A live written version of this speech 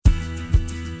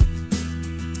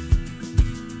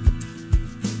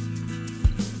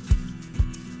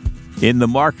In the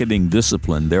marketing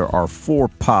discipline, there are 4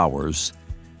 powers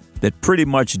that pretty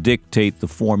much dictate the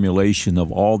formulation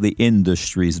of all the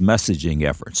industry's messaging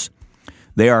efforts.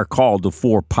 They are called the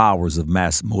 4 powers of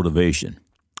mass motivation.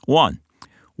 1,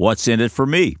 what's in it for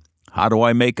me? How do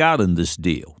I make out in this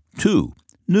deal? 2,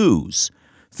 news.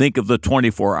 Think of the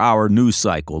 24-hour news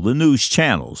cycle, the news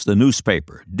channels, the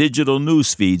newspaper, digital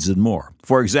news feeds, and more.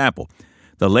 For example,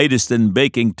 the latest in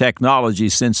baking technology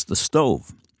since the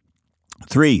stove.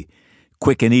 3,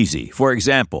 quick and easy. For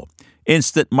example,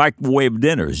 instant microwave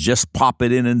dinners, just pop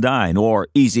it in and dine, or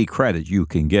easy credit, you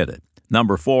can get it.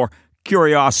 Number 4,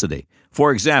 curiosity.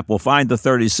 For example, find the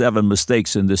 37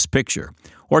 mistakes in this picture,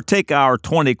 or take our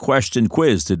 20-question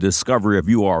quiz to discover if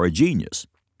you are a genius.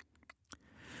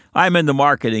 I'm in the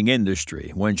marketing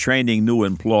industry. When training new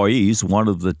employees, one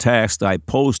of the tasks I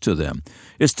pose to them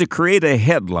is to create a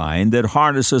headline that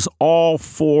harnesses all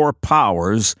 4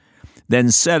 powers, then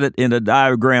set it in a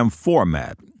diagram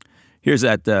format. Here's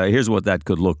what that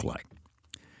could look like.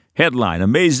 Headline,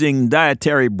 amazing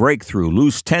dietary breakthrough,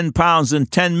 lose 10 pounds in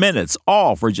 10 minutes,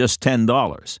 all for just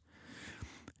 $10.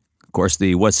 Of course,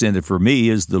 the what's in it for me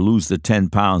is the lose the 10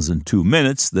 pounds in 2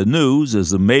 minutes. The news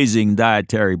is amazing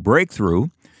dietary breakthrough,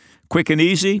 quick and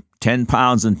easy, 10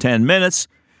 pounds in 10 minutes.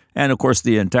 And of course,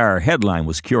 the entire headline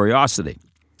was curiosity.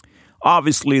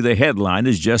 Obviously, the headline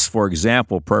is just for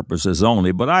example purposes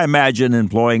only, but I imagine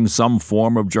employing some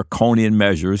form of draconian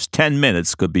measures, 10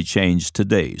 minutes could be changed to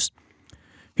days.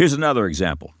 Here's another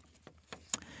example.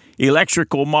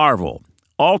 Electrical marvel,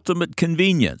 ultimate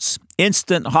convenience,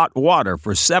 instant hot water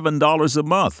for $7 a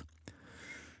month.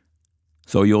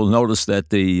 So you'll notice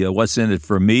that the what's in it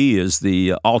for me is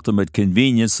the ultimate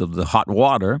convenience of the hot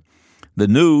water. The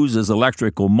news is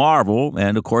electrical marvel,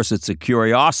 and of course it's a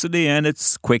curiosity, and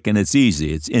it's quick and it's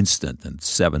easy. It's instant, and it's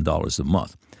 $7 a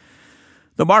month.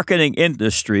 The marketing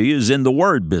industry is in the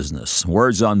word business.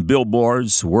 Words on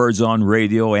billboards, words on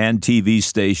radio and TV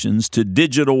stations, to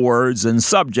digital words and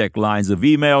subject lines of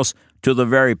emails, to the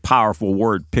very powerful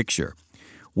word picture.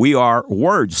 We are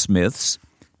wordsmiths,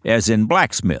 as in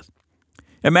blacksmith.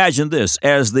 Imagine this,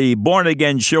 as the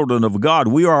born-again children of God,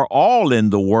 we are all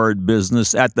in the word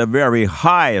business at the very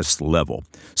highest level.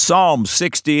 Psalm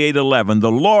 68:11,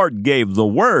 the Lord gave the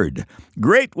word.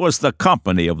 Great was the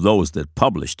company of those that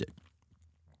published it.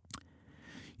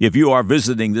 If you are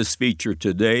visiting this feature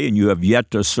today and you have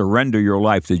yet to surrender your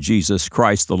life to Jesus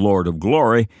Christ, the Lord of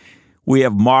glory, we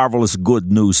have marvelous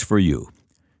good news for you.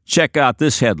 Check out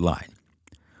this headline.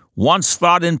 Once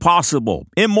thought impossible,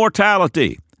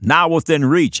 immortality, now within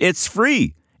reach. It's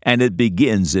free, and it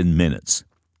begins in minutes.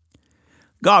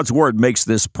 God's Word makes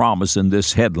this promise in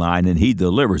this headline, and He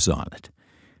delivers on it.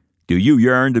 Do you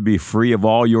yearn to be free of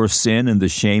all your sin and the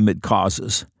shame it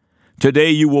causes? Today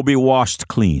you will be washed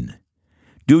clean.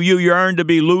 Do you yearn to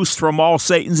be loosed from all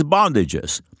Satan's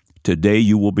bondages? Today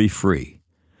you will be free.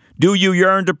 Do you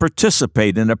yearn to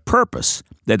participate in a purpose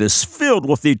that is filled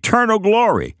with eternal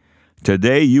glory?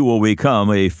 Today you will become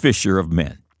a fisher of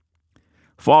men.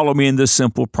 Follow me in this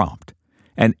simple prompt,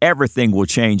 and everything will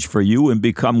change for you and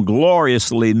become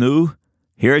gloriously new.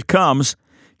 Here it comes.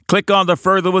 Click on the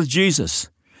Further with Jesus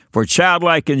for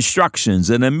childlike instructions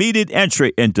and immediate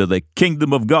entry into the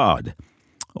kingdom of God.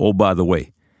 Oh, by the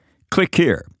way, click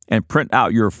here and print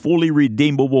out your fully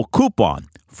redeemable coupon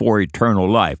for eternal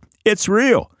life. It's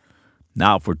real.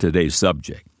 Now for today's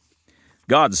subject.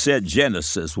 God said,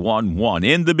 Genesis 1:1,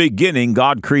 in the beginning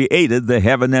God created the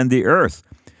heaven and the earth.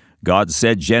 God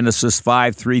said, Genesis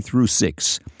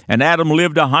 5:3-6, and Adam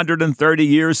lived 130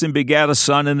 years and begat a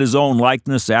son in his own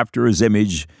likeness after his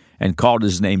image, and called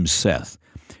his name Seth.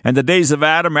 And the days of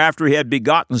Adam after he had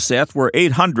begotten Seth were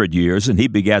 800 years, and he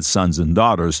begat sons and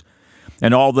daughters.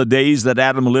 And all the days that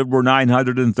Adam lived were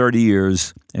 930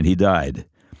 years, and he died.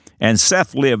 And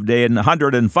Seth lived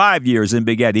 105 years and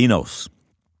begat Enos.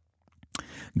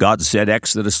 God said,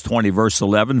 Exodus 20, verse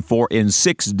 11, for in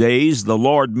 6 days the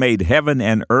Lord made heaven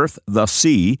and earth, the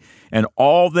sea, and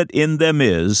all that in them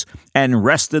is, and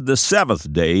rested the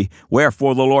 7th day.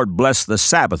 Wherefore the Lord blessed the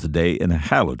Sabbath day and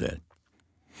hallowed it.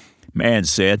 Man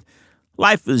said,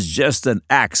 life is just an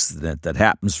accident that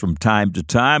happens from time to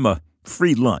time, a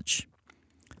free lunch.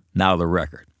 Now the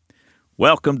record.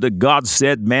 Welcome to God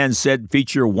Said, Man Said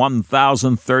feature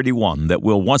 1031 that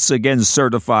will once again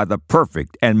certify the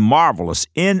perfect and marvelous,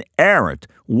 inerrant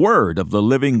Word of the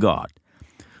living God.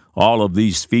 All of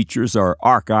these features are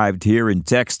archived here in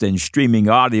text and streaming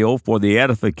audio for the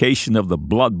edification of the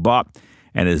blood-bought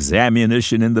and as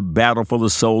ammunition in the battle for the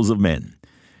souls of men.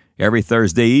 Every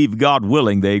Thursday Eve, God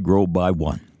willing, they grow by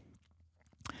one.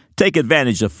 Take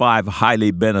advantage of 5 highly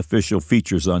beneficial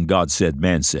features on God Said,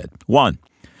 Man Said. 1.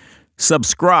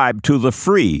 Subscribe to the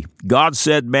free God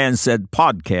Said, Man Said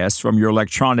podcast from your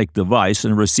electronic device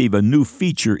and receive a new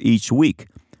feature each week.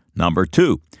 Number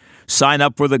 2, sign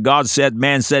up for the God Said,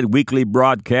 Man Said weekly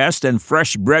broadcast, and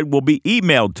fresh bread will be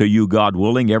emailed to you, God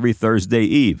willing, every Thursday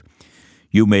Eve.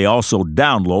 You may also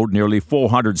download nearly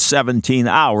 417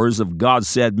 hours of God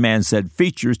Said, Man Said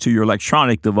features to your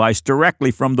electronic device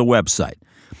directly from the website.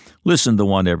 Listen to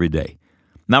one every day.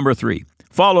 Number 3,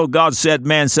 follow God Said,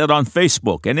 Man Said on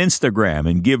Facebook and Instagram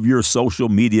and give your social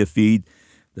media feed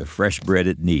the fresh bread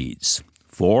it needs.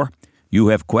 4, you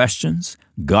have questions?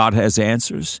 God has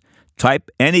answers?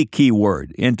 Type any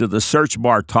keyword into the search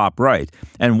bar top right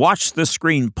and watch the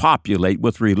screen populate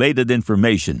with related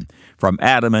information from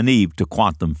Adam and Eve to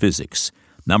quantum physics.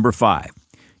 Number 5,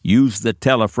 use the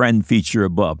Tell a Friend feature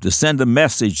above to send a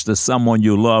message to someone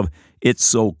you love. It's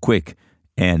so quick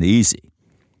and easy.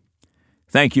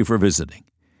 Thank you for visiting.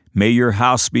 May your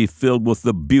house be filled with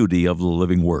the beauty of the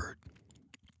living Word.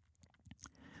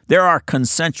 There are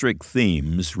concentric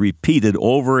themes repeated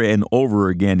over and over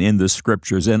again in the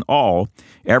Scriptures, and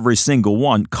every single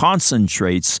one,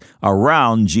 concentrates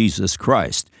around Jesus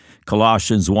Christ.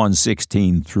 Colossians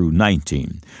 1:16 through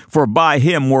 19. For by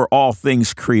him were all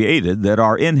things created that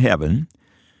are in heaven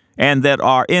and that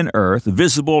are in earth,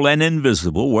 visible and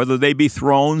invisible, whether they be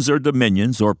thrones or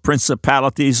dominions or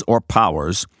principalities or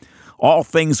powers. All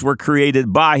things were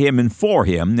created by him and for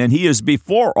him, and he is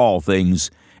before all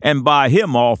things, and by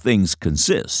him all things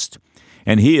consist.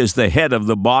 And he is the head of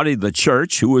the body, the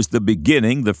church, who is the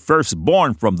beginning, the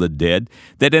firstborn from the dead,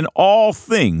 that in all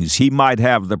things he might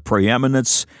have the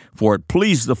preeminence, for it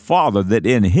pleased the Father that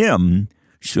in him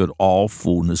should all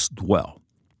fullness dwell.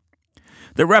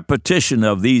 The repetition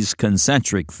of these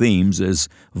concentric themes is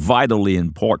vitally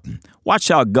important. Watch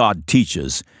how God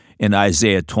teaches in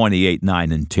Isaiah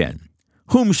 28:9 and 10.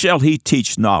 Whom shall he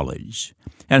teach knowledge?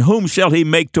 And whom shall he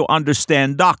make to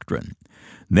understand doctrine?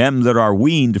 Them that are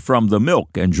weaned from the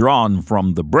milk and drawn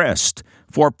from the breast.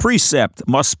 For precept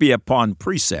must be upon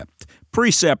precept,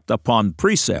 precept upon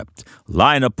precept,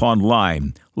 line upon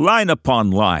line, line upon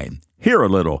line, here a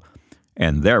little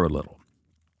and there a little.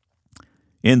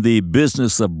 In the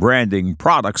business of branding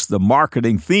products, the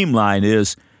marketing theme line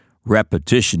is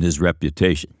repetition is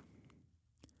reputation.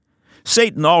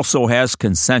 Satan also has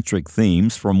concentric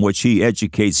themes from which he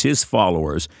educates his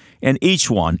followers, and each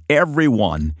one, every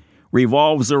one,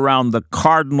 revolves around the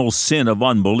cardinal sin of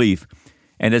unbelief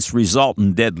and its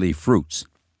resultant deadly fruits.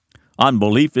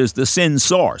 Unbelief is the sin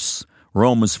source.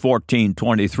 Romans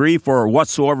 14:23, for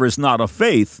whatsoever is not of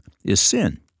faith is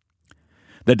sin.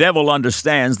 The devil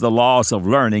understands the laws of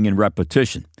learning and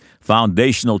repetition.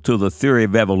 Foundational to the theory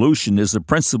of evolution is the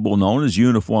principle known as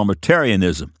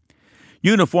uniformitarianism.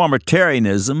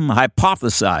 Uniformitarianism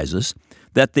hypothesizes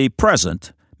that the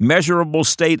present, measurable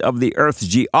state of the Earth's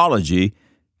geology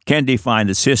can define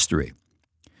its history.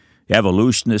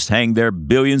 Evolutionists hang their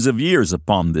billions of years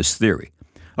upon this theory.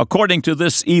 According to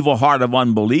this evil heart of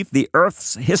unbelief, the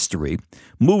Earth's history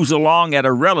moves along at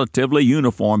a relatively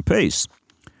uniform pace.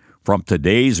 From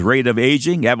today's rate of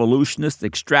aging, evolutionists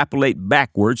extrapolate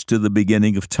backwards to the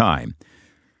beginning of time.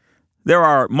 There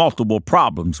are multiple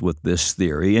problems with this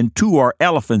theory, and 2 are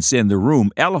elephants in the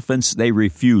room, elephants they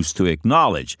refuse to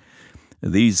acknowledge.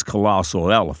 These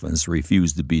colossal elephants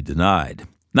refuse to be denied.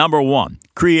 Number 1,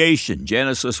 creation,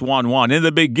 Genesis 1:1. In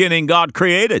the beginning, God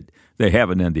created the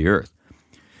heaven and the earth.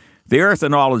 The earth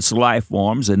and all its life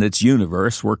forms and its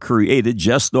universe were created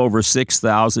just over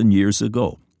 6,000 years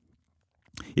ago.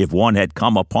 If one had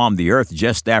come upon the earth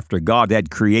just after God had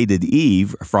created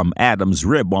Eve from Adam's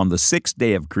rib on the 6th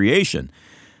day of creation,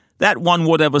 that one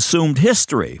would have assumed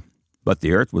history, but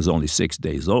the earth was only 6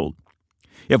 days old.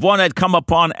 If one had come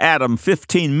upon Adam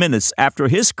 15 minutes after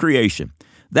his creation,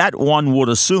 that one would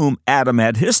assume Adam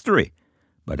had history,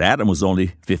 but Adam was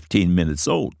only 15 minutes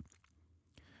old.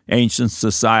 Ancient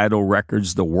societal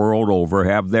records the world over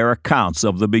have their accounts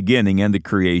of the beginning and the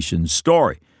creation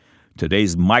story.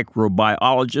 Today's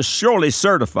microbiologists surely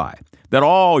certify that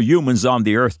all humans on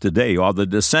the earth today are the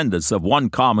descendants of one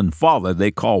common father they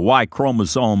call Y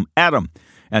chromosome Adam,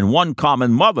 and one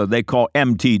common mother they call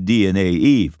mtDNA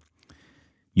Eve.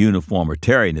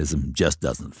 Uniformitarianism just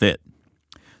doesn't fit.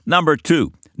 Number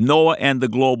 2, Noah and the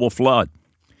global flood.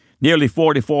 Nearly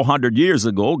 4,400 years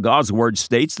ago, God's word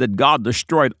states that God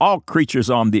destroyed all creatures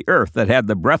on the earth that had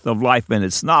the breath of life in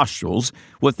its nostrils,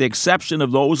 with the exception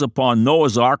of those upon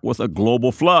Noah's ark with a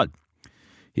global flood.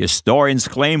 Historians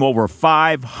claim over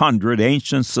 500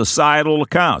 ancient societal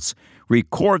accounts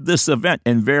record this event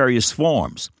in various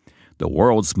forms. The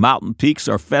world's mountain peaks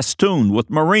are festooned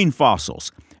with marine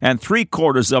fossils, and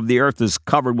 3/4 of the earth is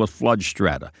covered with flood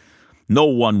strata. no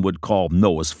one would call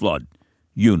Noah's flood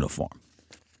uniform.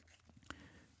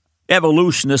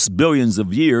 Evolutionists billions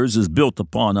of years is built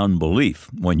upon unbelief.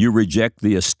 When you reject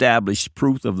the established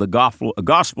truth of the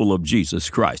gospel of Jesus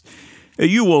Christ,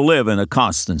 you will live in a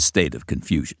constant state of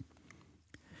confusion.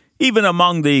 Even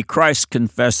among the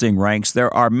Christ-confessing ranks,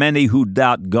 there are many who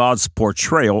doubt God's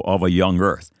portrayal of a young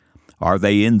earth. Are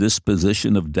they in this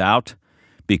position of doubt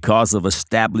because of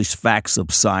established facts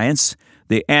of science?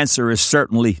 The answer is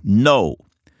certainly no.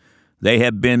 They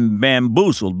have been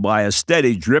bamboozled by a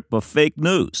steady drip of fake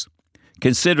news.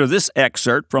 Consider this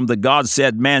excerpt from the God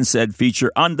Said, Man Said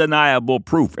feature, Undeniable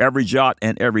Proof, Every Jot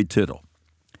and Every Tittle.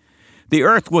 The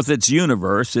earth with its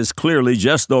universe is clearly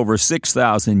just over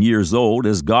 6,000 years old,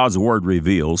 as God's Word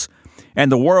reveals,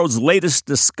 and the world's latest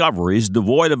discoveries,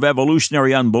 devoid of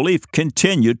evolutionary unbelief,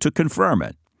 continue to confirm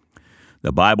it.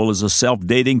 The Bible is a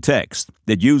self-dating text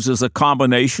that uses a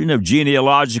combination of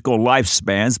genealogical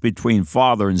lifespans between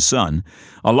father and son,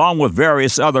 along with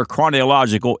various other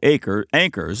chronological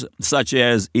anchors, such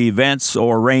as events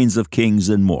or reigns of kings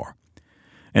and more.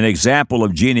 An example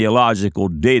of genealogical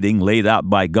dating laid out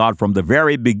by God from the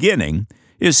very beginning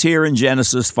is here in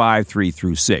Genesis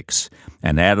 5:3-6.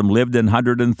 And Adam lived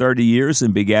 130 years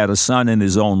and begat a son in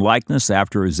his own likeness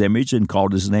after his image and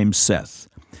called his name Seth.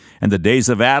 And the days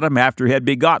of Adam after he had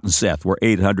begotten Seth were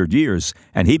 800 years,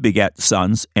 and he begat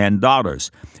sons and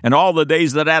daughters. And all the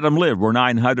days that Adam lived were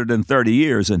 930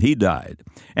 years, and he died.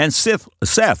 And Seth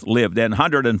lived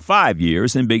 105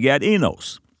 years and begat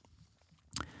Enos.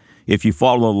 If you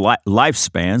follow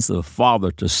lifespans of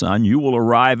father to son, you will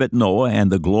arrive at Noah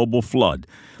and the global flood,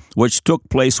 which took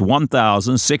place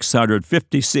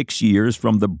 1,656 years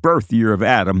from the birth year of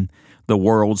Adam, the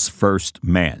world's first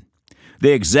man.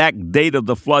 The exact date of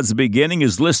the flood's beginning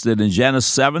is listed in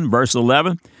Genesis 7, verse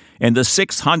 11. In the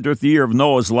 600th year of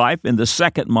Noah's life, in the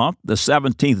second month, the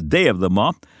 17th day of the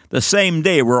month, the same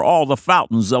day were all the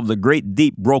fountains of the great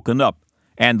deep broken up,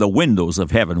 and the windows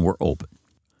of heaven were opened.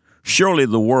 Surely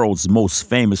the world's most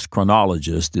famous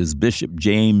chronologist is Bishop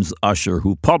James Ussher,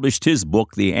 who published his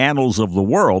book, The Annals of the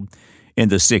World, in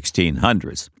the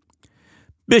 1600s.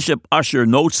 Bishop Ussher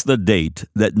notes the date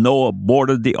that Noah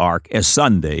boarded the ark as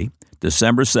Sunday,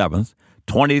 December 7th,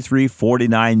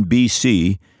 2349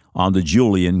 B.C., on the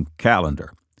Julian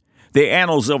calendar. The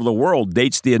Annals of the World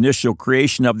dates the initial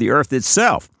creation of the earth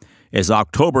itself as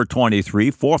October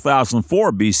 23,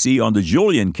 4004 B.C. on the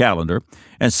Julian calendar,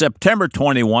 and September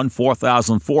 21,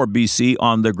 4004 B.C.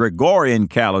 on the Gregorian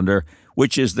calendar,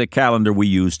 which is the calendar we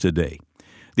use today.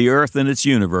 The earth and its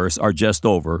universe are just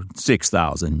over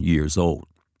 6,000 years old.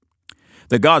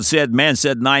 The God Said, Man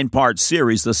Said 9-part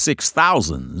series, The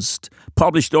 6000s,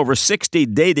 published over 60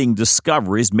 dating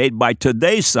discoveries made by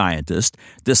today's scientists,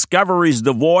 discoveries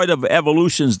devoid of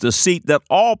evolution's deceit that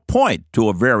all point to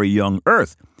a very young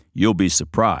earth. You'll be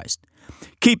surprised.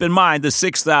 Keep in mind the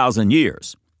 6,000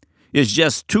 years is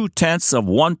just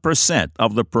 0.2%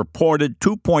 of the purported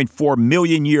 2.4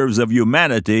 million years of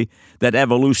humanity that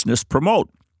evolutionists promote.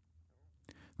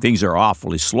 Things are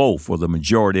awfully slow for the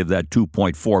majority of that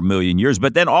 2.4 million years,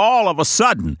 but then all of a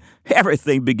sudden,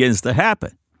 everything begins to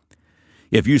happen.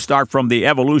 If you start from the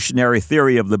evolutionary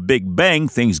theory of the Big Bang,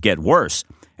 things get worse.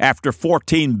 After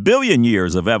 14 billion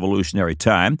years of evolutionary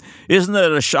time, isn't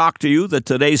it a shock to you that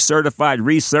today's certified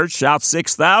research shouts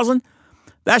 6,000?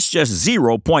 That's just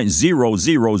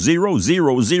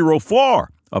 0.000004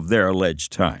 of their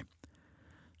alleged time.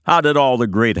 How did all the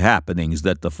great happenings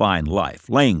that define life,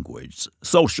 language,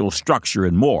 social structure,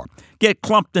 and more get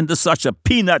clumped into such a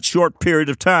peanut short period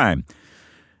of time?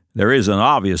 There is an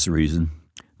obvious reason.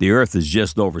 The earth is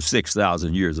just over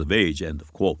 6,000 years of age, end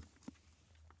of quote.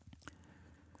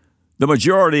 The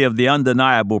majority of the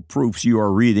undeniable proofs you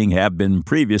are reading have been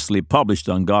previously published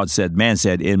on God Said, Man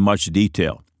Said in much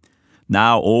detail.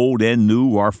 Now old and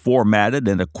new are formatted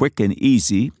in a quick and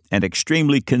easy and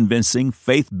extremely convincing,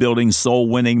 faith-building,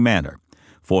 soul-winning manner.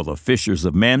 For the fishers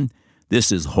of men,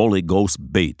 this is Holy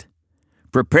Ghost bait.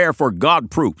 Prepare for God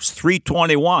Proofs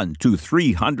 321 to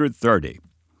 330.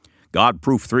 God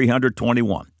Proof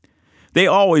 321. They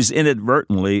always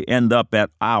inadvertently end up at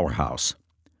our house.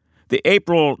 The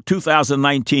April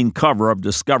 2019 cover of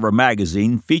Discover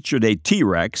magazine featured a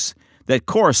T-Rex that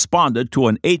corresponded to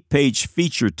an 8-page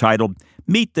feature titled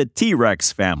Meet the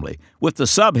T-Rex Family, with the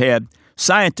subhead,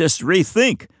 Scientists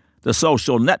Rethink the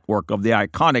Social Network of the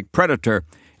Iconic Predator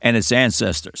and Its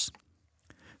Ancestors.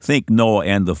 Think Noah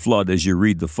and the flood as you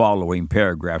read the following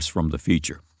paragraphs from the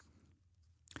feature.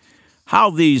 How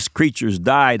these creatures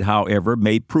died, however,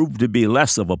 may prove to be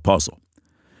less of a puzzle.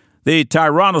 The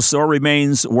tyrannosaur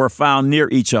remains were found near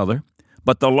each other,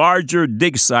 but the larger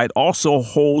dig site also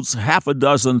holds half a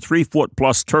dozen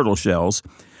 3-foot-plus turtle shells,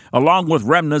 along with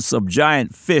remnants of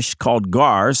giant fish called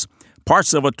gars,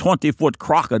 parts of a 20-foot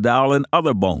crocodile, and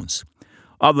other bones.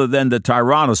 Other than the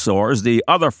tyrannosaurs, the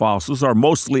other fossils are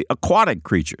mostly aquatic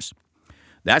creatures.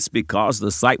 That's because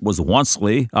the site was once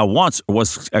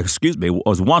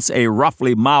a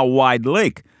roughly mile-wide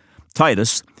lake.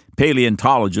 Titus,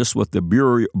 paleontologist with the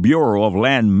Bureau of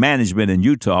Land Management in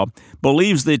Utah,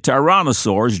 believes the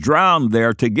tyrannosaurs drowned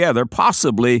there together,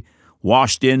 possibly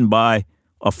washed in by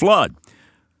a flood.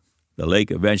 The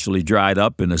lake eventually dried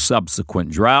up in a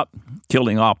subsequent drought,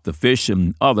 killing off the fish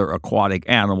and other aquatic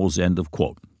animals, end of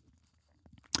quote.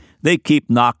 They keep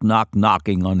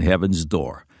knocking on heaven's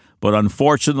door, but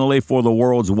unfortunately for the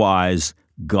world's wise,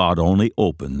 God only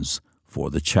opens for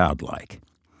the childlike.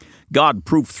 God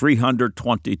Proof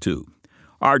 322.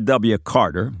 R.W.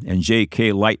 Carter and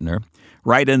J.K. Leitner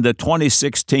write in the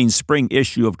 2016 spring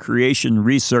issue of Creation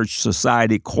Research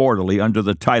Society Quarterly under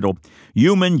the title,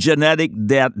 Human Genetic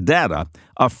Data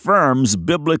Affirms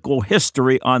Biblical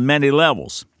History on Many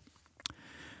Levels.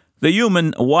 The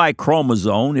human Y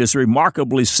chromosome is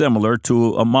remarkably similar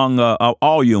to among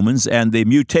all humans, and the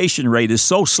mutation rate is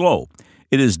so slow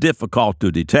it is difficult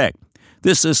to detect.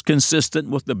 This is consistent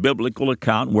with the biblical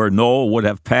account where Noah would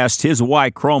have passed his Y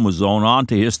chromosome on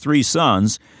to his 3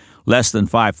 sons less than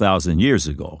 5,000 years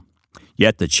ago.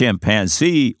 Yet the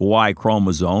chimpanzee Y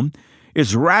chromosome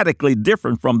is radically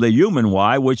different from the human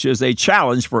Y, which is a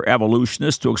challenge for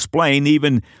evolutionists to explain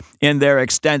even in their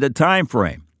extended time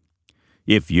frame.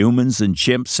 If humans and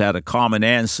chimps had a common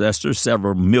ancestor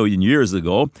several million years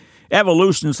ago,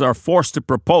 evolutionists are forced to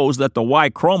propose that the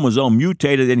Y chromosome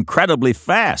mutated incredibly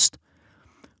fast.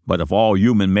 But if all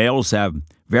human males have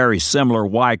very similar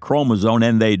Y chromosome,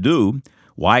 and they do,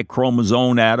 Y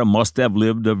chromosome Adam must have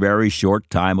lived a very short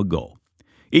time ago.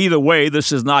 Either way,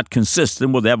 this is not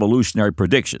consistent with evolutionary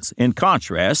predictions. In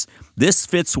contrast, this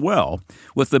fits well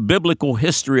with the biblical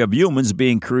history of humans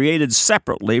being created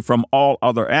separately from all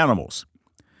other animals.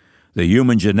 The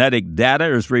human genetic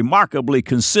data is remarkably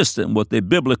consistent with the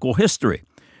biblical history.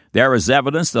 There is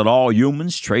evidence that all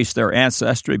humans trace their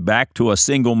ancestry back to a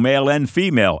single male and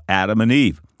female, Adam and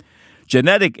Eve.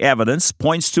 Genetic evidence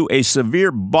points to a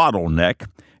severe bottleneck,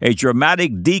 a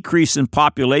dramatic decrease in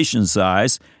population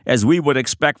size, as we would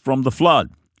expect from the flood.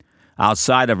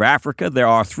 Outside of Africa, there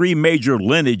are 3 major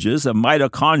lineages of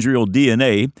mitochondrial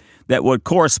DNA that would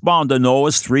correspond to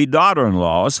Noah's 3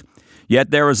 daughter-in-laws,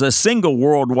 yet there is a single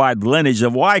worldwide lineage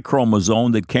of Y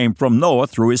chromosome that came from Noah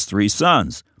through his 3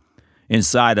 sons.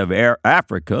 Inside of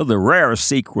Africa, the rare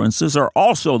sequences are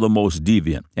also the most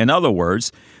deviant. In other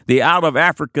words, the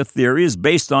out-of-Africa theory is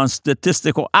based on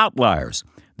statistical outliers.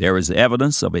 There is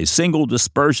evidence of a single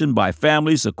dispersion by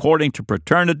families according to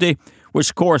paternity,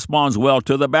 which corresponds well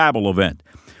to the Babel event.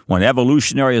 When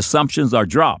evolutionary assumptions are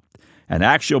dropped and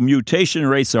actual mutation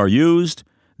rates are used,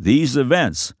 these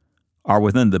events are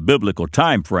within the biblical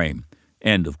time frame.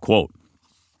 End of quote.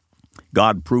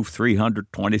 God Proof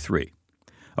 323.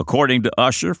 According to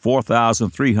Ussher,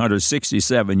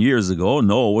 4,367 years ago,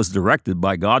 Noah was directed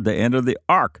by God to enter the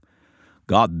ark.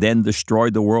 God then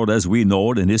destroyed the world as we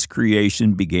know it, and his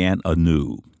creation began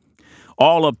anew.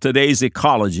 All of today's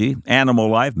ecology, animal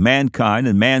life, mankind,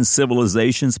 and man's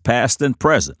civilizations past and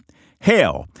present,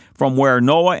 hail from where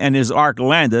Noah and his ark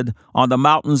landed on the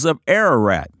mountains of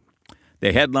Ararat.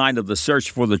 The headline of the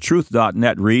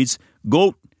SearchForTheTruth.net reads,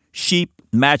 Goat, Sheep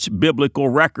Match Biblical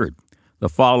Record. The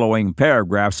following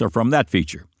paragraphs are from that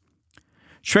feature.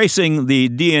 Tracing the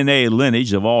DNA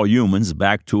lineage of all humans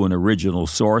back to an original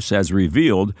source has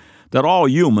revealed that all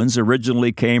humans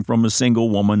originally came from a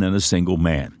single woman and a single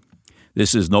man.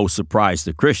 This is no surprise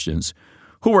to Christians,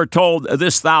 who were told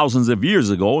this thousands of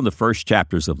years ago in the first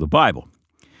chapters of the Bible.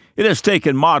 It has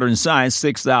taken modern science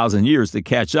 6,000 years to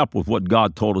catch up with what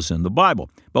God told us in the Bible,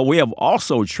 but we have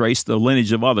also traced the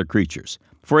lineage of other creatures.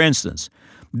 For instance,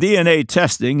 DNA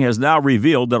testing has now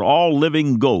revealed that all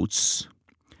living goats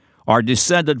are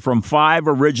descended from 5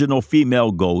 original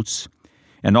female goats,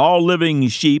 and all living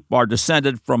sheep are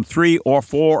descended from 3 or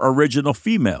 4 original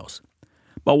females.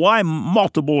 But why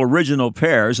multiple original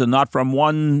pairs and not from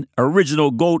one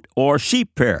original goat or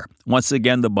sheep pair? Once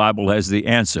again, the Bible has the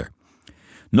answer.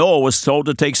 Noah was told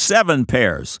to take 7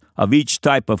 pairs of each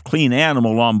type of clean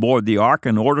animal on board the ark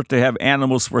in order to have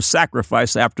animals for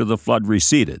sacrifice after the flood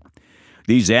receded.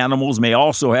 These animals may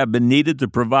also have been needed to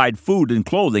provide food and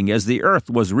clothing as the earth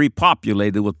was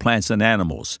repopulated with plants and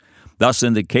animals. Thus,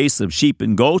 in the case of sheep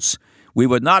and goats, we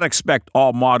would not expect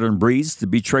all modern breeds to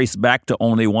be traced back to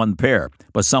only 1 pair,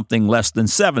 but something less than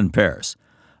 7 pairs.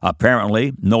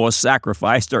 Apparently, Noah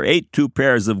sacrificed or ate 2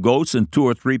 pairs of goats and 2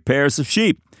 or 3 pairs of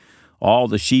sheep. All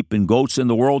the sheep and goats in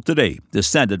the world today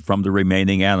descended from the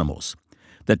remaining animals.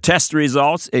 The test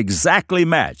results exactly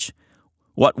match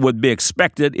what would be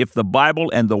expected if the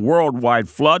Bible and the worldwide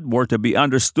flood were to be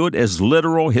understood as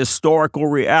literal historical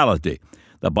reality.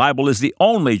 The Bible is the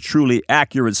only truly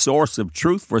accurate source of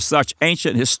truth for such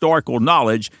ancient historical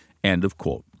knowledge. End of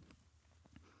quote.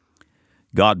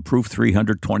 God Proof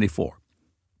 324.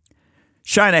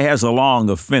 China has a long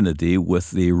affinity with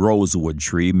the rosewood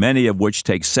tree, many of which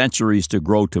take centuries to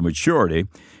grow to maturity,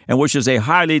 and which is a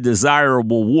highly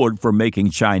desirable wood for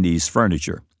making Chinese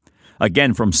furniture.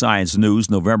 Again from Science News,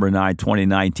 November 9,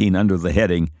 2019, under the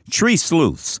heading, Tree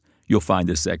Sleuths, you'll find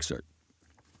this excerpt.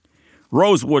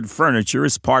 Rosewood furniture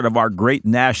is part of our great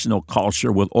national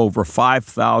culture with over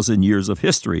 5,000 years of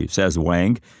history, says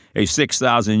Wang, a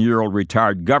 6,000-year-old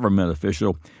retired government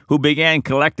official who began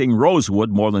collecting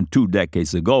rosewood more than 2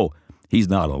 decades ago. He's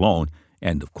not alone.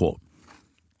 End of quote.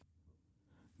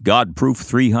 God Proof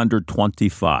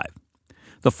 325.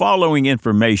 The following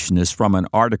information is from an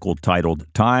article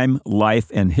titled Time,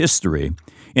 Life, and History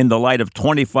in the Light of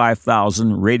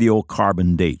 25,000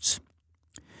 Radiocarbon Dates.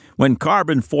 When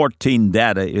carbon-14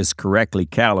 data is correctly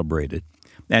calibrated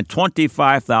and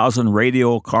 25,000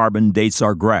 radiocarbon dates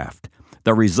are graphed,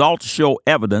 the results show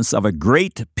evidence of a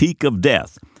great peak of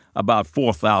death about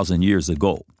 4,000 years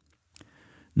ago.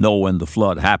 Noah and the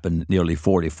flood happened nearly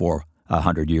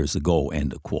 4,400 years ago,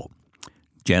 end of quote.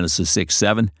 Genesis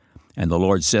 6:7. And the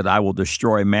Lord said, I will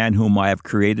destroy man whom I have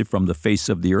created from the face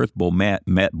of the earth,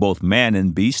 both man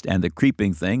and beast, and the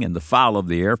creeping thing, and the fowl of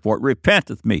the air, for it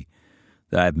repenteth me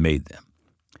that I have made them.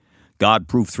 God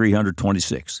Proof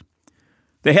 326.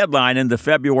 The headline in the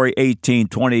February 18,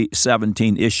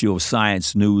 2017 issue of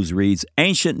Science News reads,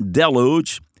 Ancient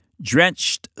Deluge,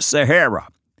 Drenched Sahara.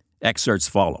 Excerpts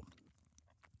follow.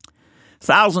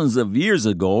 Thousands of years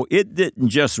ago, it didn't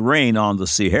just rain on the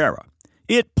Sahara.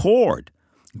 It poured.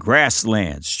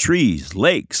 Grasslands, trees,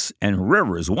 lakes, and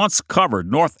rivers once covered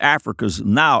North Africa's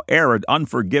now arid,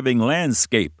 unforgiving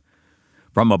landscape.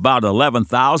 From about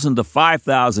 11,000 to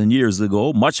 5,000 years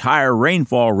ago, much higher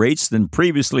rainfall rates than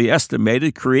previously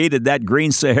estimated created that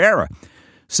green Sahara,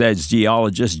 says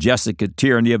geologist Jessica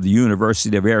Tierney of the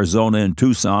University of Arizona in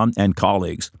Tucson and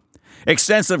colleagues.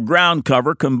 Extensive ground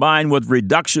cover combined with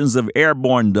reductions of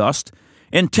airborne dust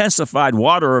intensified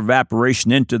water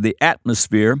evaporation into the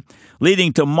atmosphere,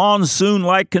 leading to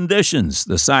monsoon-like conditions,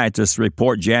 the scientists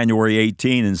report January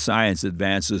 18 in Science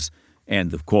Advances,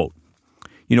 end of quote.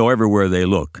 You know, everywhere they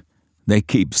look, they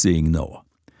keep seeing Noah.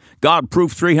 God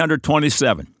Proof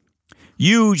 327.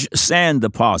 Huge sand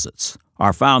deposits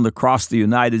are found across the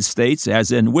United States, as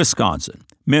in Wisconsin,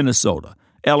 Minnesota,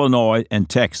 Illinois, and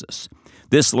Texas.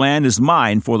 This land is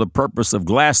mined for the purpose of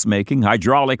glass-making,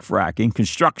 hydraulic fracking,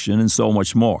 construction, and so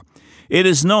much more. It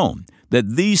is known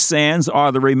that these sands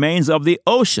are the remains of the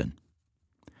ocean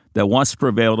that once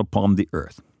prevailed upon the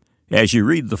earth. As you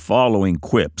read the following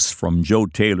quips from Joe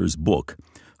Taylor's book,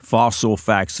 Fossil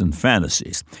Facts and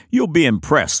Fantasies, you'll be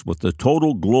impressed with the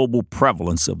total global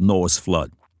prevalence of Noah's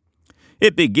flood.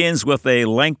 It begins with a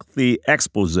lengthy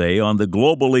expose on the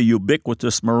globally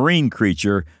ubiquitous marine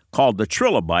creature called the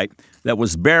trilobite that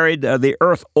was buried the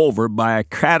earth over by a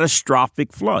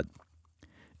catastrophic flood.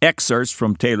 Excerpts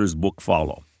from Taylor's book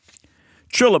follow.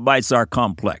 Trilobites are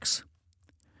complex.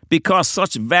 Because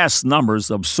such vast numbers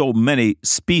of so many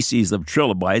species of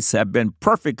trilobites have been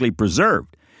perfectly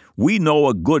preserved, we know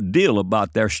a good deal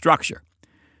about their structure.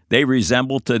 They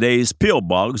resemble today's pill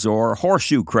bugs or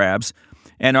horseshoe crabs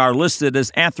and are listed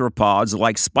as arthropods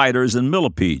like spiders and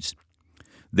millipedes.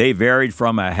 They varied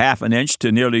from a half an inch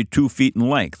to nearly 2 feet in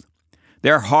length.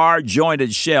 Their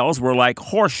hard-jointed shells were like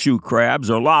horseshoe crabs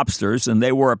or lobsters, and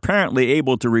they were apparently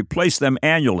able to replace them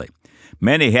annually.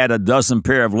 Many had a dozen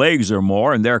pair of legs or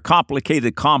more, and their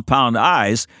complicated compound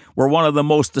eyes were one of the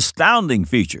most astounding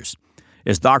features.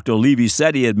 As Dr.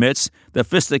 Levi-Setti admits, the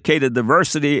sophisticated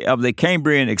diversity of the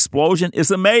Cambrian explosion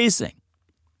is amazing.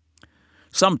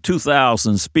 Some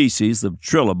 2,000 species of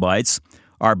trilobites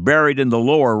are buried in the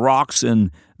lower rocks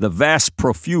in the vast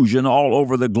profusion all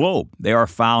over the globe. They are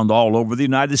found all over the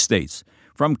United States,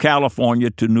 from California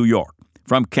to New York,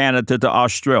 from Canada to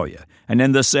Australia, and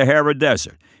in the Sahara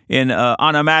Desert, in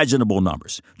unimaginable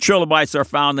numbers. Trilobites are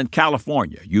found in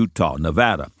California, Utah,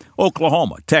 Nevada,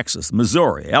 Oklahoma, Texas,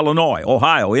 Missouri, Illinois,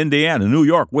 Ohio, Indiana, New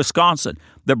York, Wisconsin,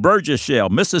 the Burgess Shale,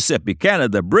 Mississippi,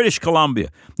 Canada, British Columbia,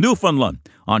 Newfoundland,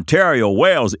 Ontario,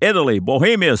 Wales, Italy,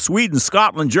 Bohemia, Sweden,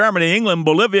 Scotland, Germany, England,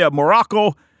 Bolivia,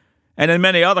 Morocco, and in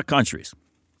many other countries.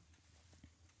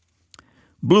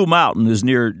 Blue Mountain is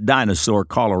near Dinosaur,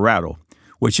 Colorado,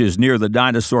 which is near the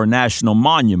Dinosaur National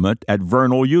Monument at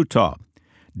Vernal, Utah.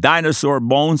 Dinosaur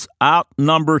bones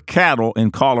outnumber cattle in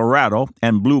Colorado,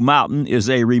 and Blue Mountain is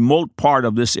a remote part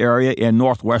of this area in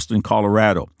northwestern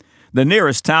Colorado. The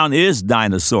nearest town is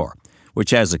Dinosaur, which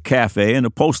has a cafe and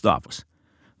a post office.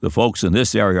 The folks in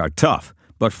this area are tough,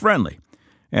 but friendly,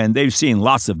 and they've seen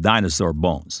lots of dinosaur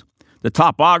bones. The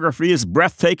topography is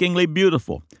breathtakingly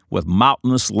beautiful, with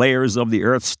mountainous layers of the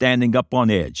earth standing up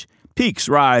on edge. Peaks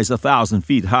rise 1,000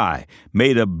 feet high,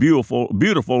 made of beautiful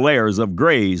layers of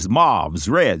grays, mauves,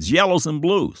 reds, yellows, and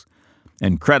blues.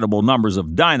 Incredible numbers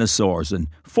of dinosaurs and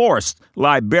forests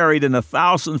lie buried in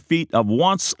 1,000 feet of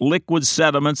once liquid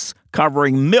sediments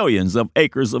covering millions of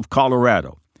acres of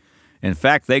Colorado. In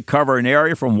fact, they cover an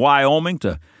area from Wyoming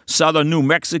to southern New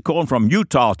Mexico and from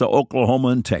Utah to Oklahoma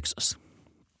and Texas.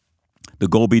 The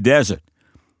Gobi Desert.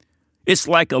 It's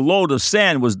like a load of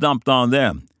sand was dumped on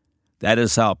them. That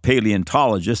is how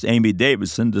paleontologist Amy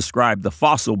Davidson described the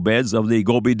fossil beds of the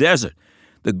Gobi Desert.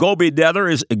 The Gobi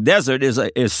Desert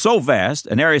is so vast,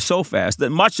 an area so vast, that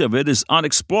much of it is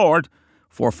unexplored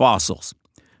for fossils.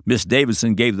 Miss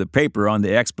Davidson gave the paper on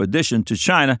the expedition to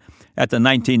China at the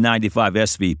 1995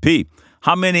 SVP.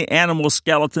 How many animal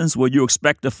skeletons would you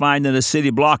expect to find in a city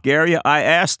block area? I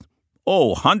asked.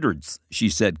 Oh, hundreds, she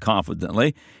said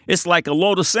confidently. It's like a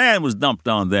load of sand was dumped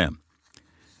on them.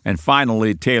 And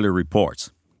finally, Taylor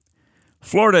reports,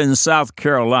 Florida and South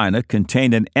Carolina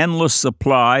contain an endless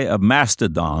supply of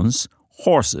mastodons,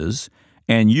 horses,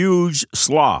 and huge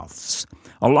sloths,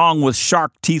 along with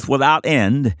shark teeth without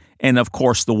end, and of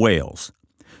course the whales.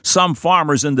 Some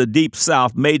farmers in the deep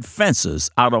South made fences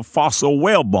out of fossil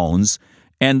whale bones,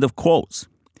 end of quotes.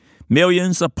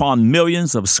 Millions upon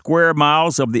millions of square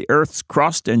miles of the earth's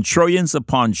crust and trillions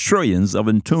upon trillions of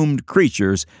entombed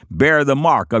creatures bear the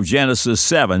mark of Genesis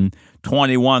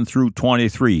 7:21 through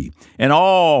 23. And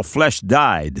all flesh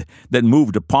died that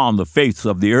moved upon the face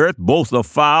of the earth, both of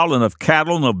fowl and of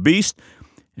cattle and of beast,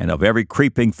 and of every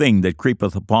creeping thing that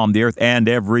creepeth upon the earth, and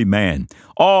every man.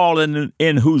 All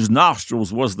in whose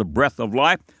nostrils was the breath of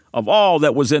life, of all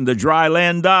that was in the dry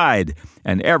land died,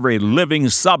 and every living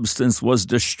substance was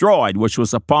destroyed, which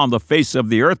was upon the face of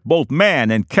the earth, both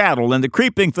man and cattle and the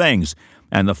creeping things,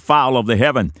 and the fowl of the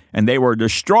heaven, and they were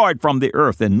destroyed from the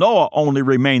earth, and Noah only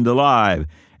remained alive,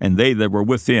 and they that were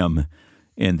with him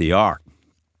in the ark.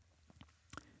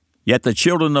 Yet the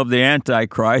children of the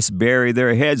Antichrist bury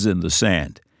their heads in the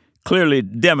sand, clearly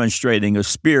demonstrating a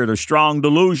spirit of strong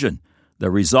delusion, the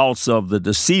results of the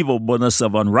deceivableness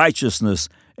of unrighteousness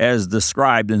as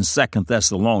described in 2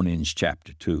 Thessalonians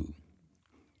chapter 2.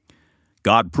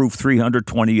 God Proof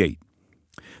 328.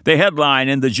 The headline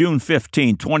in the June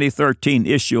 15, 2013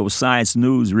 issue of Science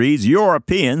News reads,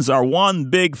 Europeans are one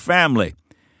big family.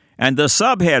 And the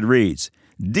subhead reads,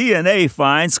 DNA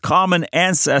finds common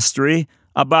ancestry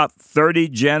about 30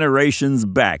 generations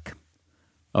back.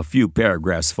 A few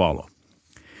paragraphs follow.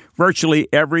 Virtually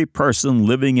every person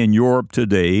living in Europe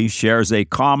today shares a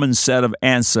common set of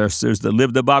ancestors that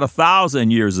lived about 1,000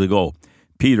 years ago.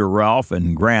 Peter Ralph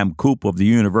and Graham Coop of the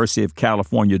University of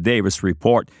California, Davis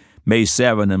report May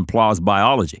 7 in PLOS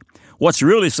Biology. What's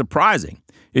really surprising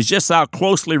is just how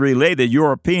closely related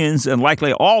Europeans and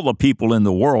likely all the people in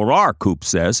the world are, Coop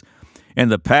says. In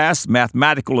the past,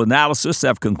 mathematical analysis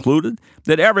have concluded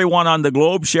that everyone on the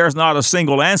globe shares not a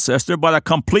single ancestor, but a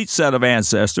complete set of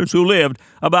ancestors who lived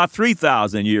about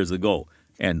 3,000 years ago.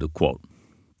 End of quote.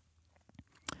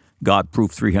 God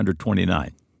Proof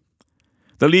 329.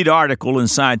 The lead article in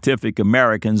Scientific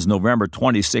American's November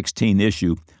 2016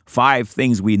 issue, 5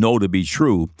 Things We Know to Be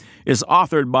True, is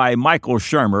authored by Michael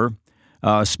Shermer,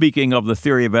 speaking of the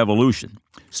theory of evolution.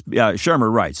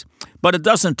 Shermer writes, but it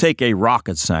doesn't take a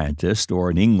rocket scientist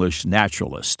or an English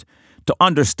naturalist to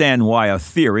understand why a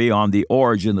theory on the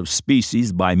origin of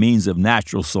species by means of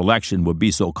natural selection would be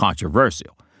so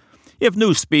controversial. If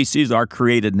new species are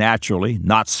created naturally,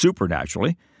 not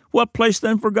supernaturally, what place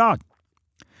then for God?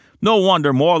 No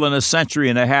wonder more than a century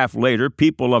and a half later,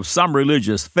 people of some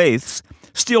religious faiths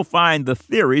still find the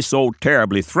theory so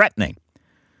terribly threatening.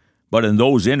 But in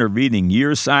those intervening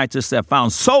years, scientists have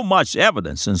found so much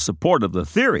evidence in support of the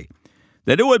theory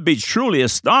that it would be truly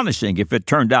astonishing if it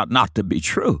turned out not to be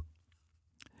true.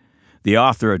 The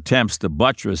author attempts to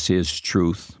buttress his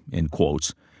truth, in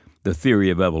quotes, the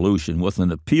theory of evolution, with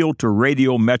an appeal to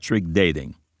radiometric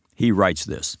dating. He writes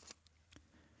this,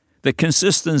 the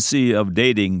consistency of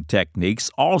dating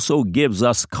techniques also gives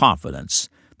us confidence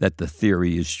that the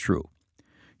theory is true.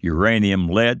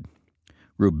 Uranium-lead,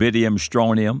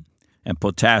 rubidium-strontium, and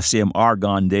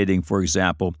potassium-argon dating, for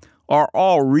example, are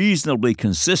all reasonably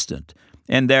consistent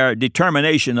in their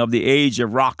determination of the age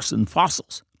of rocks and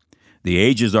fossils. The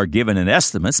ages are given in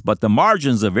estimates, but the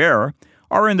margins of error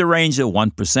are in the range of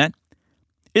 1%.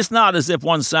 It's not as if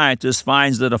one scientist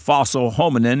finds that a fossil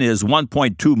hominin is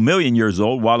 1.2 million years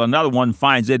old, while another one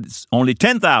finds it's only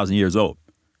 10,000 years old.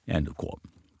 End of quote.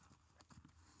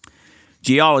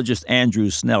 Geologist Andrew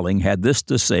Snelling had this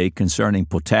to say concerning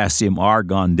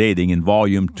potassium-argon dating in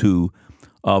Volume 2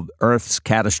 of Earth's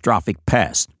Catastrophic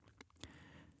Past.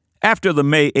 After the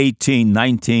May 18,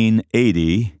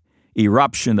 1980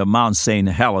 eruption of Mount St.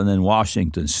 Helens in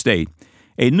Washington State,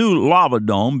 a new lava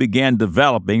dome began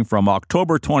developing from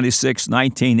October 26,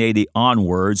 1980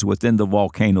 onwards within the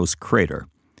volcano's crater.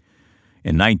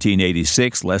 In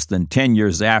 1986, less than 10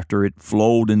 years after it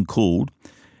flowed and cooled,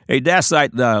 a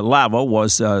dacite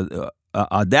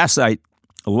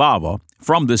lava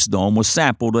from this dome was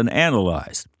sampled and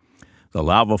analyzed. The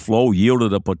lava flow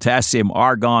yielded a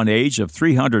potassium-argon age of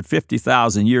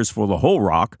 350,000 years for the whole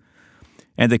rock,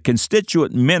 and the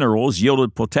constituent minerals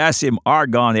yielded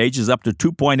potassium-argon ages up to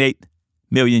 2.8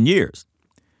 million years.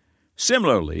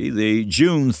 Similarly, the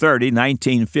June 30,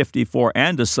 1954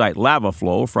 andesite lava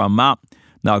flow from Mount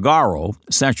Ngauruhoe,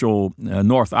 central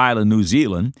North Island, New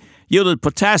Zealand, yielded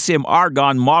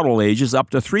potassium-argon model ages up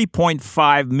to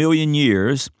 3.5 million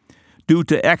years due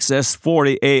to excess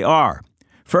 40 AR.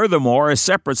 Furthermore, a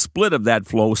separate split of that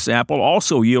flow sample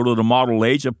also yielded a model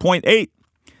age of 0.8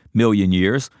 million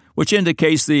years, which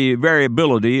indicates the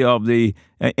variability of in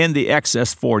the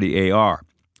excess 40 AR.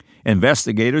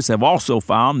 Investigators have also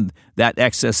found that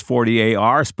excess 40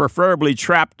 AR is preferably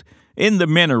trapped in the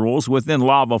minerals within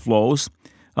lava flows,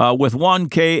 with 1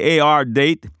 KAR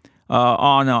date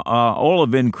on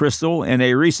olivine crystal and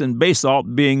a recent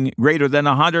basalt being greater than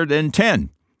 110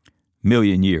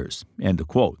 million years. End of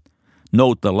quote.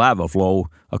 Note the lava flow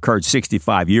occurred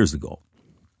 65 years ago.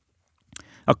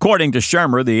 According to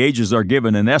Shermer, the ages are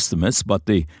given in estimates, but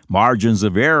the margins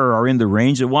of error are in the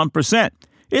range of 1%.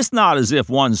 It's not as if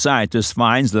one scientist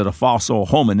finds that a fossil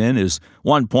hominin is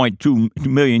 1.2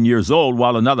 million years old,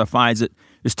 while another finds it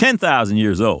is 10,000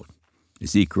 years old.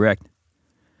 Is he correct?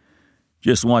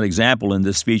 Just one example in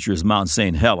this feature is Mount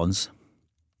St. Helens.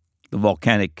 The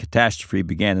volcanic catastrophe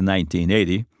began in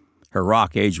 1980. Her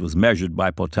rock age was measured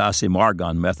by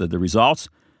potassium-argon method. The results: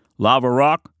 lava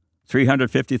rock,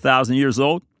 350,000 years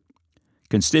old.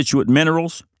 Constituent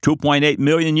minerals, 2.8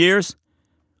 million years.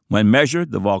 When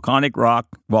measured, the volcanic rock,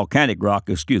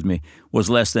 was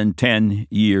less than 10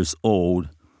 years old.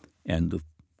 End of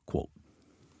quote.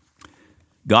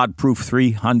 God Proof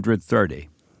 330.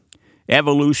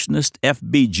 Evolutionist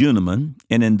F.B. Juneman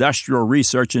in Industrial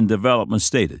Research and Development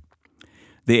stated,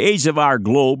 "The age of our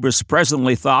globe is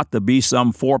presently thought to be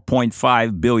some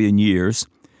 4.5 billion years,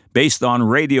 based on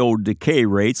radio decay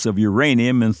rates of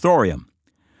uranium and thorium.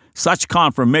 Such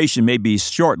confirmation may be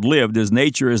short-lived, as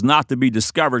nature is not to be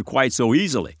discovered quite so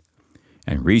easily.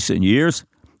 In recent years,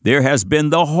 there has been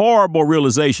the horrible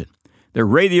realization that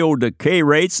radio decay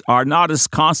rates are not as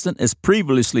constant as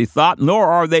previously thought,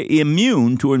 nor are they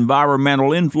immune to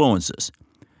environmental influences.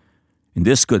 And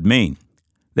this could mean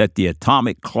that the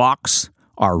atomic clocks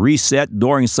are reset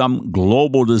during some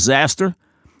global disaster,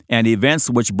 and events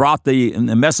which brought the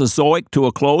Mesozoic to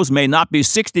a close may not be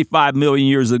 65 million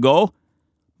years ago,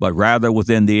 but rather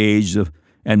within the age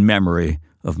and memory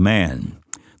of man."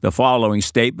 The following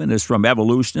statement is from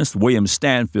evolutionist William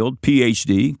Stanfield,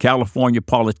 Ph.D., California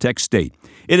Polytech State.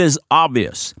 "It is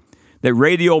obvious that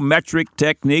radiometric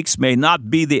techniques may not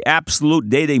be the absolute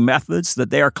dating methods that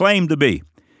they are claimed to be.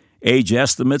 Age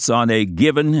estimates on a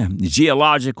given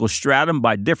geological stratum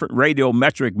by different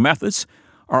radiometric methods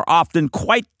are often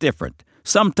quite different,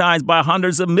 sometimes by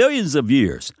hundreds of millions of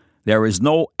years. There is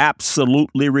no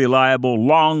absolutely reliable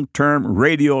long-term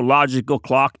radiological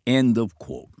clock." End of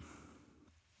quote.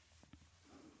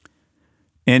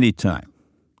 Anytime,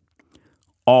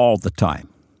 all the time,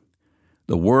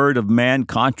 the word of man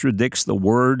contradicts the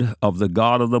word of the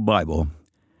God of the Bible,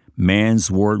 man's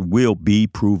word will be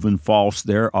proven false.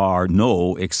 There are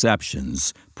no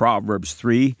exceptions. Proverbs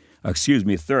 30,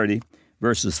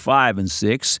 verses 5 and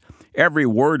 6. "Every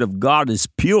word of God is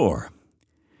pure.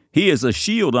 He is a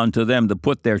shield unto them that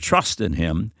put their trust in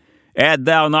him. Add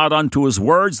thou not unto his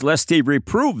words, lest he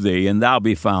reprove thee, and thou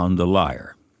be found a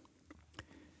liar."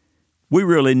 We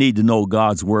really need to know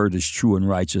God's word is true and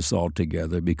righteous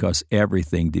altogether, because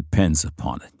everything depends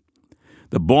upon it.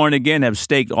 The born-again have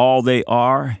staked all they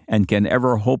are and can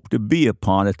ever hope to be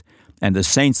upon it, and the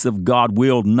saints of God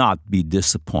will not be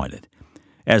disappointed.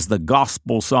 As the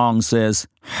gospel song says,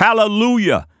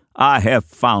 "Hallelujah, I have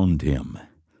found him."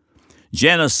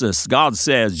 God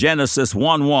says, Genesis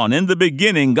 1:1, "In the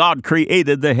beginning God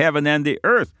created the heaven and the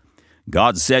earth.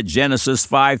 God said, Genesis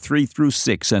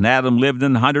 5:3-6, and Adam lived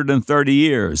 130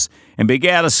 years, and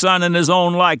begat a son in his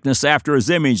own likeness after his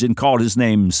image, and called his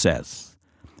name Seth.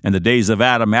 And the days of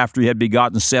Adam after he had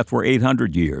begotten Seth were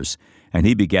 800 years, and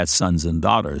he begat sons and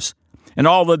daughters. And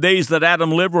all the days that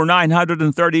Adam lived were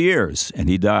 930 years, and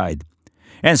he died.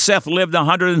 And Seth lived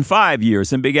 105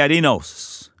 years, and begat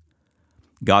Enos.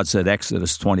 God said,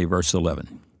 Exodus 20, verse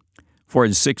 11, For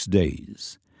in 6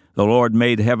 days the Lord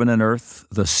made heaven and earth,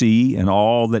 the sea, and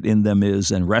all that in them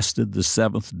is, and rested the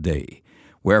seventh day.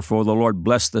 Wherefore the Lord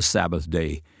blessed the Sabbath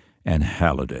day and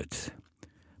hallowed it.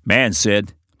 Man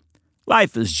said,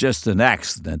 Life is just an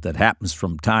accident that happens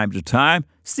from time to time.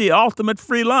 It's the ultimate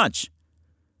free lunch.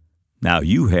 Now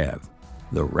you have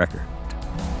the record.